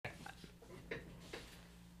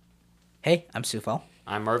Hey, I'm Sufal,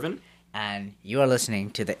 I'm Marvin. and you are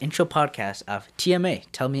listening to the intro podcast of TMA.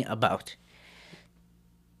 Tell me about.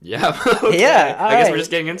 Yeah. Okay. Yeah, I guess alright. we're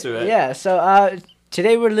just getting into it. Yeah, so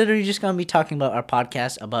today we're literally just gonna be talking about our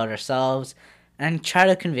podcast, about ourselves, and try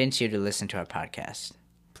to convince you to listen to our podcast.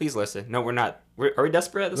 Please listen. No, we're not. Are we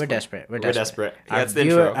desperate at this We're point? desperate. We're We're desperate. desperate. Yeah, that's the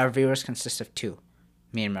intro. Our viewers consist of two,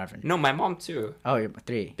 me and Marvin. No, my mom too. Oh, you're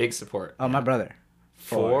three. Big support. Oh, my brother.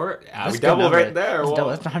 Four? Yeah, That's we a good doubled number. right there. That's Whoa. double.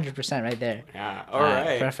 That's 100% right there. Yeah. All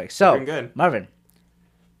right. Perfect. So, Doing good. Marvin,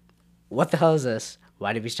 what the hell is this?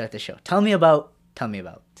 Why did we start the show? Tell me about. Tell me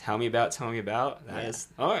about. That is.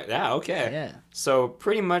 Oh, yeah. Okay. Yeah. So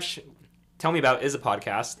pretty much, Tell Me About is a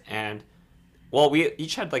podcast, and well, we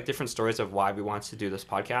each had like different stories of why we wanted to do this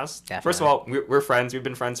podcast. Definitely. First of all, we're friends. We've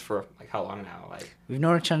been friends for like how long now? Like We've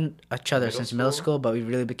known each other Middle since middle school? school, but we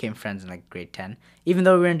really became friends in like grade 10, even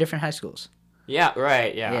though we were in different high schools. Yeah,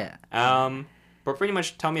 right, yeah. But pretty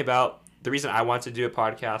much Tell Me About, the reason I wanted to do a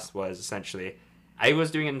podcast was essentially I was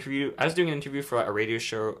doing an interview for a radio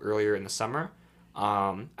show earlier in the summer.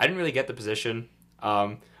 I didn't really get the position.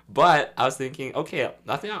 But I was thinking, okay,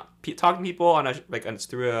 talking to people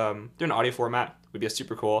through an audio format would be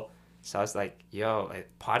super cool. So I was like, yo, like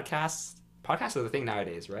podcasts are the thing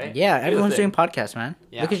nowadays, right? Yeah, They're the everyone's thing. doing podcasts, man.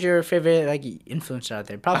 Yeah. Look at your favorite like influencer out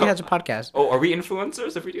there. Probably has a podcast. Oh, are we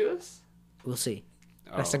influencers if we do this? We'll see.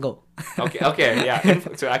 That's Oh. the goal. Okay, yeah.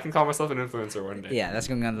 So I can call myself an influencer one day. Yeah, that's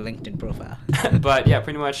going on the LinkedIn profile. But yeah,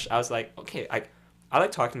 pretty much I was like, okay, I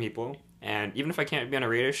like talking to people, and even if I can't be on a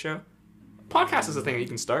radio show, podcast is a thing that you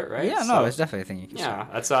can start, right? Yeah, no, So, it's definitely a thing you can start.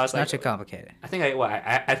 yeah. That's why I was It's not too like, complicated. I think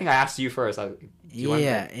I asked you first. I was like, do you want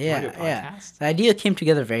to do a Yeah. podcast? The idea came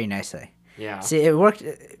together very nicely. Yeah. See, it worked.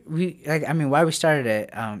 Why we started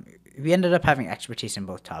it, we ended up having expertise in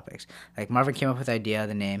both topics. Like Marvin came up with the idea,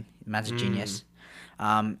 the name, man's a genius.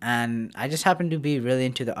 And I just happened to be really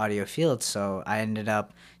into the audio field, so I ended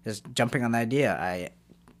up just jumping on the idea. I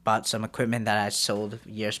bought some equipment that I sold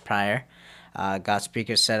years prior, got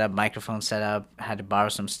speakers set up, microphone set up, had to borrow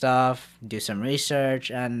some stuff, do some research,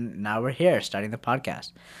 and now we're here starting the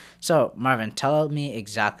podcast. So, Marvin, tell me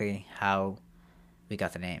exactly how we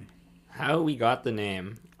got the name. How we got the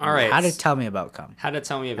name? All right. How did Tell Me About come? How to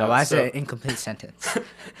Tell Me Now, About? why is it an incomplete sentence?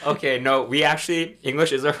 Okay, no,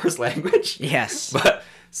 English is our first language. Yes. But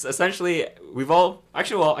essentially,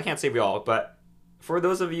 I can't say we all, but for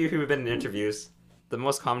those of you who have been in interviews, the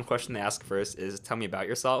most common question they ask first is, tell me about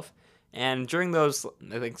yourself. And during those,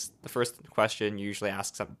 I think the first question you usually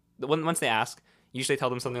ask once they ask, you usually tell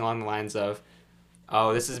them something along the lines of,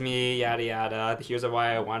 oh, this is me, yada yada, here's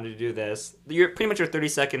why I wanted to do this. You're pretty much your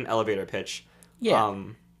 30-second elevator pitch. Yeah.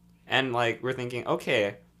 And like, we're thinking,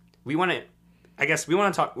 okay, we want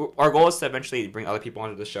to talk, our goal is to eventually bring other people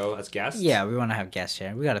onto the show as guests. Yeah, we want to have guests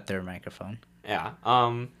here. We got a third microphone. Yeah.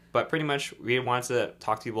 But pretty much we want to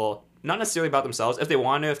talk to people, not necessarily about themselves. If they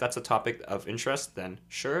want to, if that's a topic of interest, then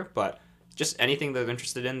sure. But just anything they're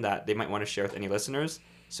interested in that they might want to share with any listeners.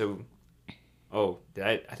 So,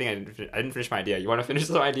 I didn't finish my idea. You want to finish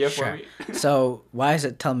the idea for me? So, why is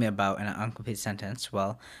it Tell Me About in an incomplete sentence?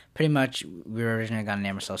 Well, pretty much we were originally going to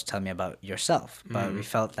name ourselves Tell Me About Yourself. But we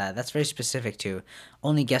felt that that's very specific to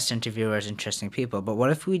only guest interviewers, interesting people. But what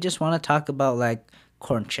if we just want to talk about, like,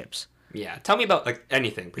 corn chips? Yeah. Tell me about like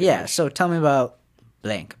anything. Pretty Yeah, much. so tell me about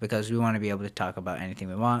blank, because we want to be able to talk about anything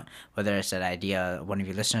we want, whether it's an idea one of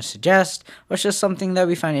your listeners suggest, or it's just something that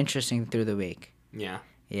we find interesting through the week. Yeah.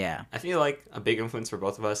 Yeah. I feel like a big influence for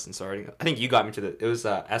both of us in starting. I think you got me to it was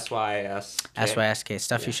SYS. SYSK,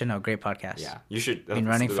 Stuff Yeah. You Should Know, great podcast. Yeah. You should. Been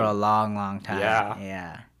running for a long, long time. Yeah.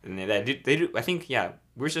 Yeah. And they do. I think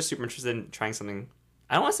we're just super interested in trying something.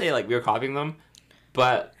 I don't want to say like we were copying them,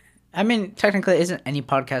 but I mean, technically, isn't any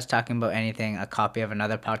podcast talking about anything a copy of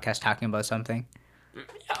another podcast talking about something?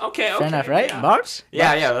 yeah, okay. Fair enough, right? Yeah. Bars?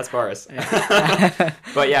 Yeah, that's bars.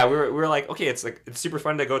 But yeah, we were like, okay, it's super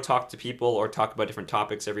fun to go talk to people or talk about different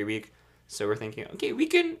topics every week. So we're thinking, okay, we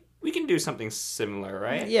can do something similar,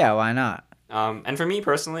 right? Yeah, why not? And for me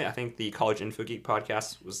personally, I think the College Info Geek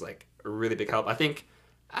podcast was like a really big help. I think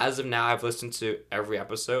as of now, I've listened to every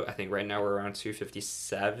episode. I think right now we're around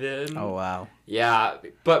 257. Oh, wow. Yeah,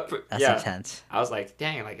 but That's yeah, intense. I was like,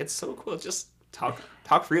 dang, like it's so cool. Just talk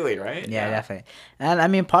freely, right? Yeah, definitely. And I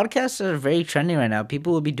mean, podcasts are very trendy right now.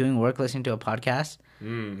 People will be doing work listening to a podcast.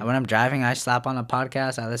 And when I'm driving, I slap on a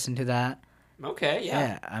podcast. I listen to that. Okay,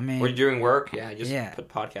 yeah. I mean, Or you're doing work, just Yeah. put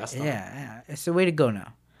podcast on. yeah. It's the way to go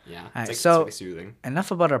now. Yeah. Alright, It's so- really soothing. Enough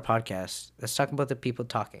about our podcast. Let's talk about the people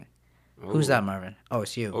talking. Who's Oh. that, Marvin? Oh,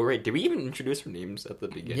 it's you. Oh, right. Did we even introduce our names at the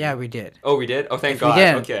beginning? Yeah, we did. Oh, we did? Oh, thank If we God.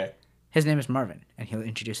 didn't- Okay. His name is Marvin, and he'll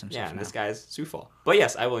introduce himself Yeah, and now. this guy's Sufal. But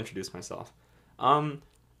yes, I will introduce myself.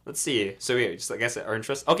 let's see. So we just, I guess, our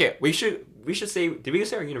interest. Okay, we should say. Did we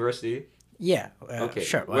say our university? Yeah. Okay.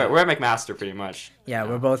 Sure. We're at McMaster pretty much. Yeah,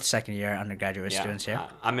 we're both second year undergraduate students here.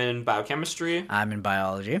 I'm in biochemistry. I'm in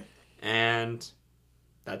biology. And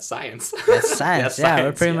that's science. That's science. That's yeah, science,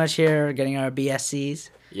 we're pretty much here getting our BSCs.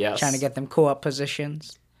 Yes. Trying to get them co-op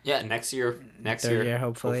positions. Yeah, next year. Third year,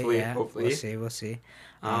 hopefully. Yeah, hopefully. We'll see.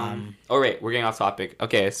 Oh, right. We're getting off topic.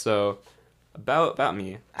 Okay, so about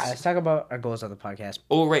me. Let's talk about our goals of the podcast.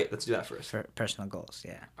 Oh, right. Let's do that first. For personal goals,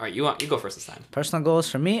 yeah. All right, you go first this time. Personal goals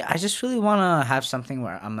for me, I just really want to have something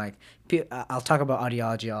where I'm like, I'll talk about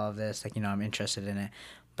audiology, all of this, like, I'm interested in it.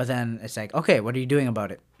 But then it's like, okay, what are you doing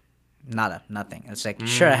about it? Nothing. It's like,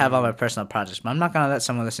 sure, I have all my personal projects, but I'm not going to let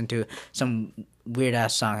someone listen to some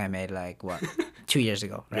weird-ass song I made, 2 years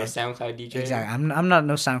ago, right? No SoundCloud DJ? Exactly. I'm not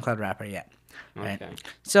no SoundCloud rapper yet. Right? Okay.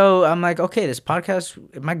 So I'm like, okay, this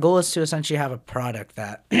podcast, my goal is to essentially have a product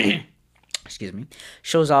that, excuse me,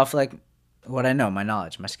 shows off, what I know, my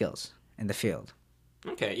knowledge, my skills in the field.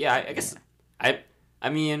 Okay, yeah, I guess, I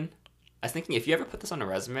mean, I was thinking, if you ever put this on a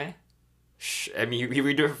resume, I mean,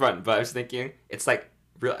 you do it for fun, but I was thinking, it's a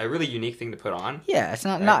really unique thing to put on. Yeah, it's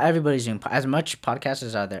not everybody's doing as much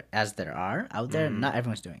podcasters as there are out there. Not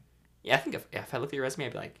everyone's doing. Yeah, I think if I looked at your resume,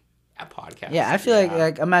 I'd be like, a podcast. Yeah, I feel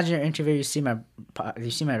like imagine your interview. You see my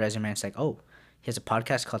resume. And it's like, oh, he has a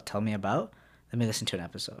podcast called Tell Me About. Let me listen to an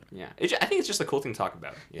episode. Yeah, I think it's just a cool thing to talk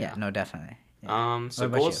about. Yeah, no, definitely. Yeah. So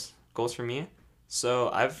goals for me. So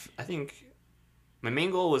I think my main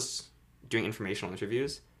goal was doing informational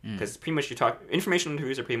interviews because pretty much informational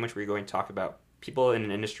interviews are pretty much where you're going to talk about people in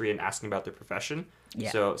an industry and asking about their profession. Yeah.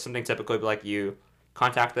 So something typical would be like you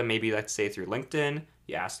contact them, maybe let's say through LinkedIn.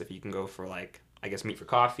 You ask if you can go for meet for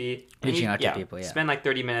coffee. Reaching out to people, yeah. Spend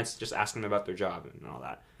 30 minutes just asking them about their job and all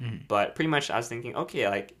that. Mm-hmm. But pretty much I was thinking,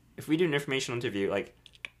 okay, if we do an informational interview,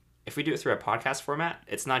 if we do it through a podcast format,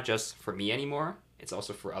 it's not just for me anymore. It's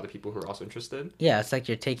also for other people who are also interested. Yeah, it's like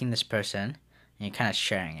you're taking this person and you're kind of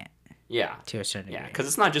sharing it. Yeah. To a certain degree. Yeah, because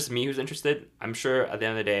it's not just me who's interested. I'm sure at the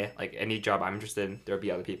end of the day, any job I'm interested in, there'll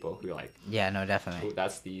be other people who are like... Yeah, no, definitely. Oh,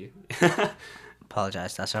 that's the...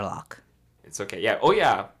 Apologize, that's our lock. It's okay. Yeah. Oh,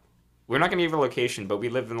 yeah. We're not going to give a location, but we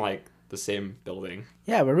live in, the same building.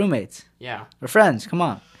 Yeah, we're roommates. Yeah. We're friends. Come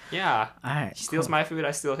on. Yeah. All right. He steals my food,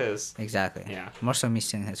 I steal his. Exactly. Yeah. More so me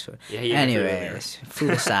stealing his food. Yeah, anyways, food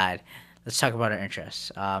aside, let's talk about our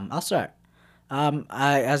interests. I'll start.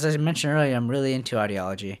 As I mentioned earlier, I'm really into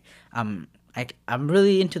audiology. I'm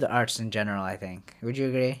really into the arts in general, I think. Would you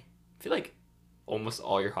agree? I feel like almost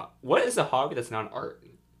all your what is a hobby that's not an art?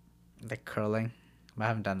 Like curling. I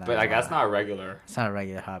haven't done that. But that's not a regular. It's not a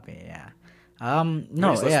regular hobby, yeah.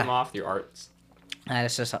 No, just list them off your arts.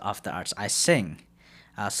 It's just off the arts. I sing.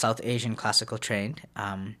 South Asian classical trained.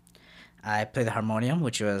 I play the harmonium,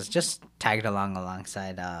 which was just tagged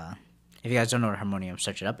alongside. If you guys don't know what harmonium,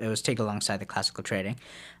 search it up. It was tagged alongside the classical training.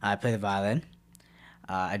 I play the violin.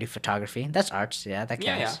 I do photography. That's arts, yeah, that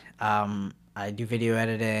counts. Yeah. I do video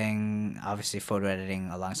editing, obviously photo editing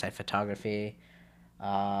alongside photography.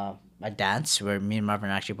 I dance, where me and Marvin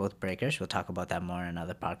are actually both breakers. We'll talk about that more in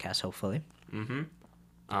another podcast, hopefully.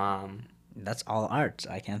 Mm-hmm. That's all arts.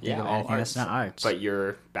 I can't think of anything that's not arts. But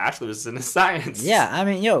your bachelor's is in science. Yeah, I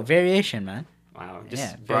mean, variation, man. Wow,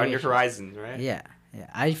 just broaden your horizons, right? Yeah.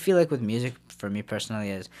 I feel like with music, for me personally,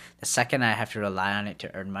 is the second I have to rely on it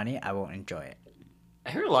to earn money, I won't enjoy it. I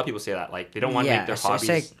heard a lot of people say that, they don't want to make their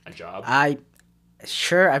hobbies a job.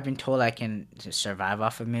 I've been told I can survive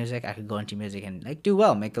off of music. I could go into music and do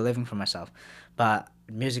well, make a living for myself. But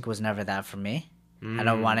music was never that for me. I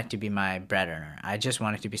don't want it to be my bread earner. I just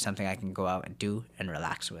want it to be something I can go out and do and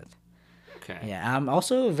relax with. Okay. Yeah, I'm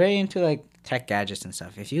also very into tech gadgets and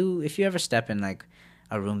stuff. If you ever step in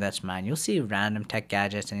a room that's mine, you'll see random tech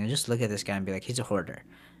gadgets and you'll just look at this guy and be like, he's a hoarder.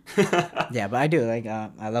 Yeah, but I do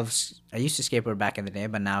I used to skateboard back in the day,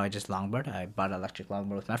 but now I just longboard. I bought an electric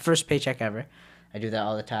longboard with my first paycheck ever. I do that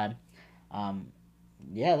all the time.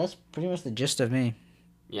 Yeah, that's pretty much the gist of me.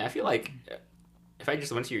 Yeah, I feel like if I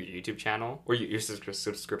just went to your YouTube channel or your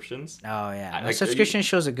subscriptions. Oh yeah, the subscription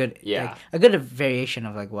shows a good a good variation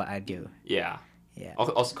of what I do. Yeah. Yeah.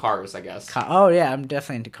 Also cars, I guess. Oh yeah, I'm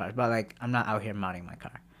definitely into cars, but I'm not out here modding my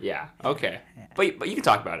car. Yeah. Okay. Yeah. But you can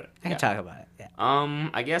talk about it. I can talk about it. Yeah.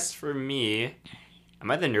 I guess for me,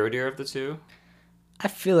 am I the nerdier of the two? I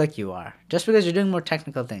feel like you are, just because you're doing more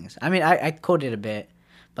technical things. I mean, I coded a bit,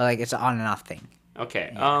 but it's an on and off thing.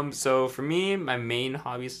 Okay. Yeah. So for me, my main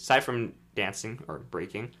hobbies, aside from dancing or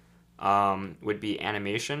breaking, would be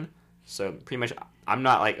animation. So pretty much, I'm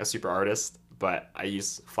not a super artist, but I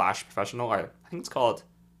use Flash Professional, or I think it's called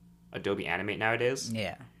Adobe Animate nowadays.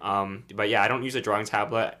 Yeah. But yeah, I don't use a drawing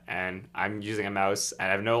tablet, and I'm using a mouse, and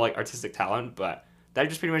I have no like artistic talent. But that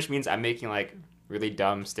just pretty much means I'm making like really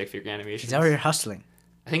dumb stick figure animations. Is that where you're hustling?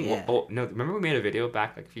 I think. Yeah. Oh no! Remember we made a video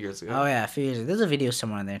back like a few years ago. Oh yeah, a few years ago. There's a video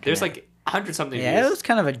somewhere on there. There's like 100 something. Yeah, views. it was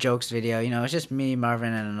kind of a jokes video. You know, it's just me,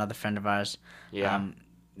 Marvin, and another friend of ours. Yeah.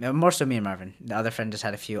 More so me and Marvin. The other friend just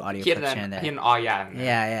had a few audio clips here and there.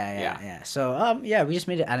 Yeah. So we just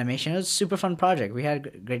made an animation. It was a super fun project. We had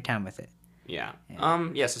a great time with it. Yeah.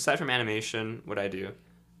 Yes. Aside from animation, what I do,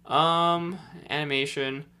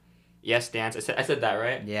 animation. Yes, dance. I said that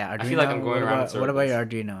right. Yeah. Arduino, I feel like I'm going around in circles. What about your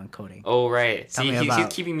Arduino and coding? Oh right. Tell See, me he's about...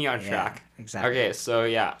 keeping me on track. Yeah, exactly. Okay, so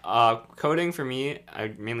yeah, coding for me,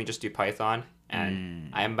 I mainly just do Python, and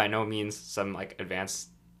I am by no means some like advanced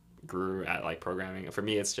guru at like programming. For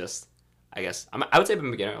me, it's just, I guess I would say I'm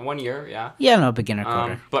a beginner. 1 year, yeah. Yeah, no, beginner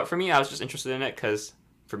coder. But for me, I was just interested in it because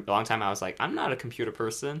for a long time I was like, I'm not a computer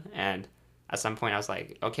person, and at some point I was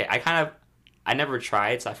like, okay, I never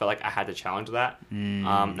tried, so I felt like I had to challenge that. And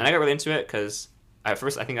I got really into it because at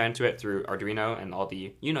first I think I got into it through Arduino and all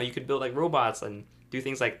the, you could build like robots and do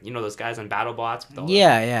things like, those guys on BattleBots with all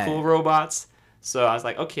the cool robots. So I was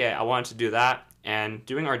like, okay, I wanted to do that. And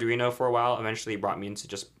doing Arduino for a while eventually brought me into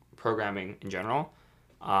just programming in general.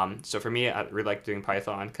 So for me, I really like doing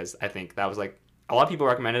Python because I think that was like, a lot of people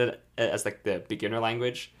recommended it as like the beginner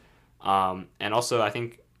language. And also I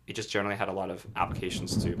think it just generally had a lot of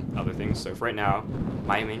applications to other things. So for right now,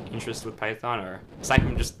 my main interest with Python, or aside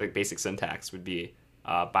from just like basic syntax, would be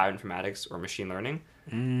bioinformatics or machine learning.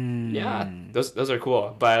 Yeah, those are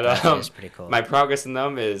cool. But that is pretty cool. My progress in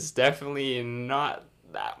them is definitely not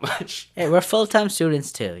that much. Hey, we're full-time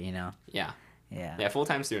students too, Yeah. Yeah,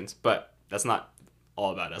 full-time students, but that's not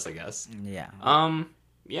all about us, I guess. Yeah.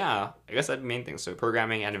 Yeah, I guess that's the main thing. So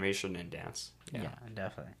programming, animation, and dance. Yeah,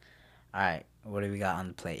 definitely. All right, what do we got on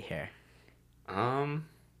the plate here? I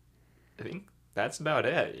think that's about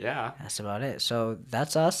it. Yeah. That's about it. So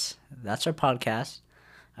that's us. That's our podcast.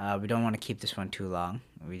 We don't want to keep this one too long.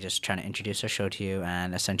 We're just trying to introduce our show to you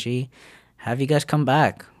and essentially have you guys come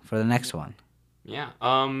back for the next one. Yeah.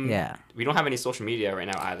 Yeah. We don't have any social media right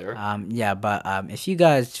now either. Yeah, but if you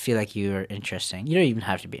guys feel like you're interesting, you don't even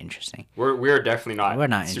have to be interesting. We're definitely not. We're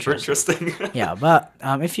not super interesting. Yeah, but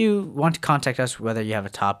if you want to contact us, whether you have a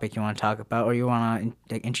topic you want to talk about or you want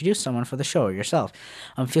to introduce someone for the show or yourself,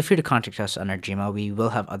 feel free to contact us on our Gmail. We will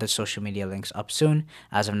have other social media links up soon.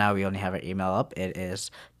 As of now, we only have our email up. It is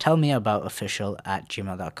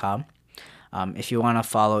tellmeaboutofficial@gmail.com. If you want to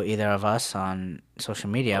follow either of us on social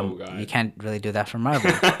media, you can't really do that for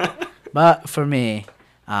Marvin. But for me,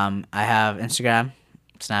 I have Instagram,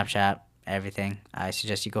 Snapchat, everything. I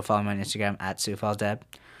suggest you go follow me on Instagram @Sufaldeb,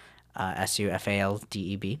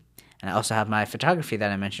 SUFALDEB. And I also have my photography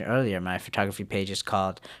that I mentioned earlier. My photography page is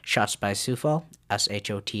called Shots by Sufal,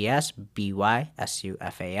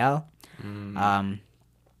 SHOTSBYSUFAL.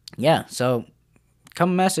 Yeah, so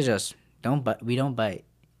come message us. We don't bite.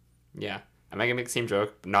 Yeah. I might make the same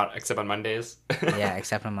joke, but not except on Mondays. Yeah,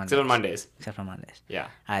 except on Mondays. Except on Mondays. Yeah.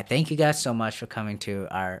 All right. Thank you guys so much for coming to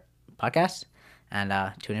our podcast, and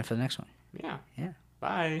tune in for the next one. Yeah. Yeah.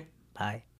 Bye. Bye.